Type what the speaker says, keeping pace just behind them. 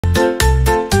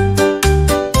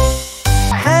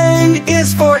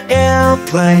is for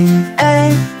airplane.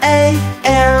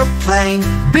 Airplane.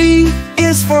 B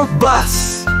is for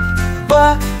bus.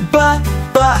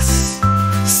 Bus.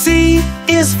 C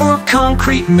is for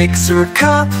concrete mixer.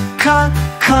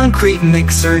 Concrete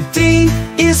mixer. D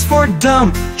is for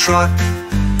dump truck.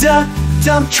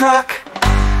 Dump truck.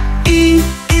 E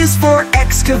is for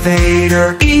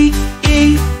excavator.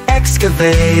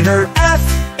 Excavator. F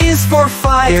is for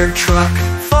fire truck.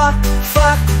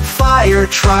 Fire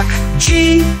truck.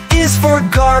 G is for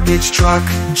garbage truck.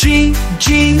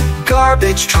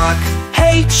 Garbage truck.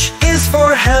 H is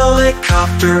for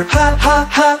helicopter.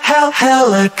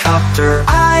 Helicopter.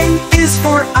 I is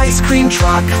for ice cream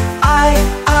truck.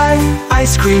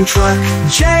 Ice cream truck.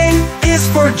 J is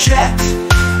for jet.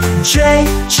 Jet.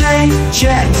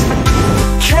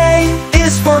 K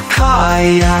is for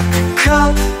kayak.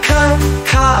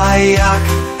 Kayak.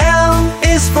 L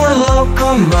is for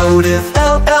locomotive.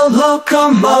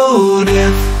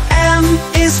 Locomotive. M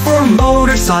is for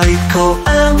motorcycle.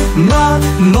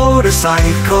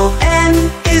 Motorcycle.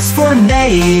 N is for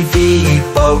navy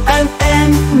boat.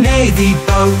 Navy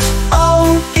boat.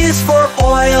 O is for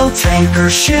oil tanker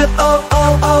ship.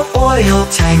 Oil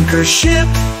tanker ship.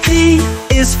 P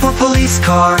is for police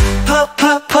car.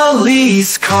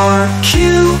 Police car.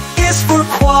 Q is for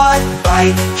quad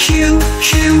bike.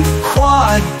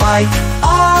 Quad bike.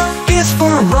 R is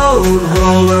for road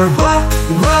roller.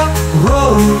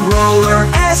 Road roller.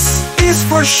 S is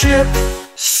for ship.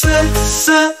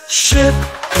 Ship.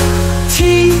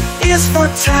 T is for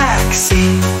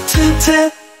taxi.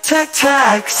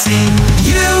 Taxi.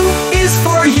 U is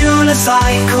for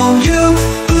unicycle.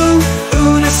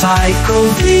 Unicycle.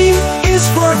 V is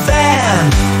for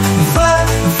van.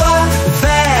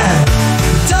 Van.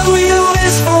 W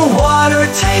is for water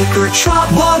tanker.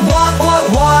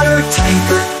 Water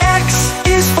tanker. X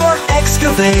is for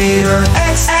excavator.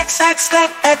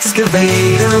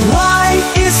 Excavator. Y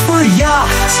is for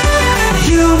yacht.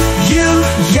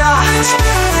 Yacht.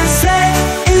 Z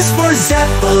is for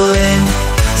zeppelin.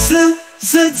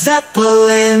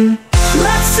 Zeppelin.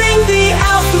 Let's sing the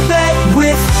alphabet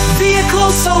with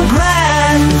vehicles so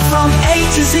grand. From A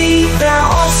to Z, they're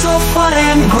all so fun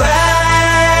and grand.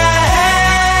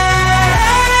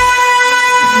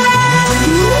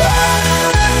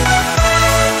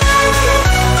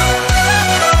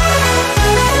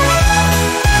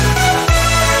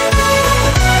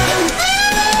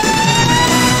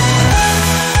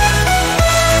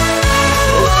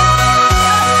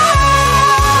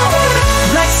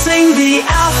 The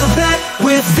alphabet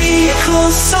with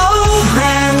vehicles so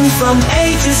grand. From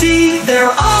A to Z, they're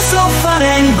all so fun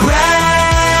and grand.